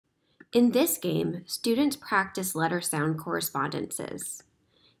In this game, students practice letter sound correspondences.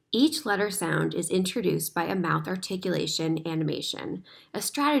 Each letter sound is introduced by a mouth articulation animation, a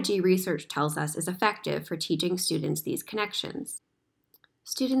strategy research tells us is effective for teaching students these connections.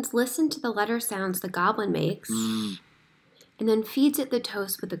 Students listen to the letter sounds the goblin makes and then feeds it the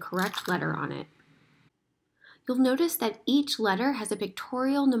toast with the correct letter on it. You'll notice that each letter has a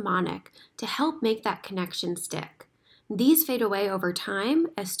pictorial mnemonic to help make that connection stick. These fade away over time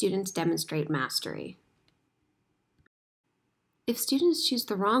as students demonstrate mastery. If students choose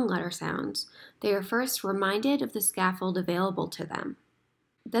the wrong letter sounds, they are first reminded of the scaffold available to them.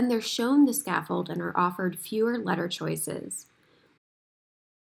 Then they're shown the scaffold and are offered fewer letter choices.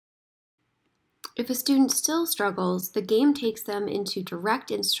 If a student still struggles, the game takes them into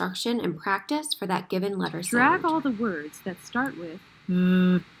direct instruction and practice for that given letter sound. Drag all the words that start with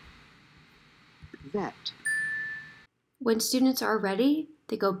vet. When students are ready,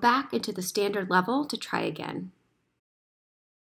 they go back into the standard level to try again.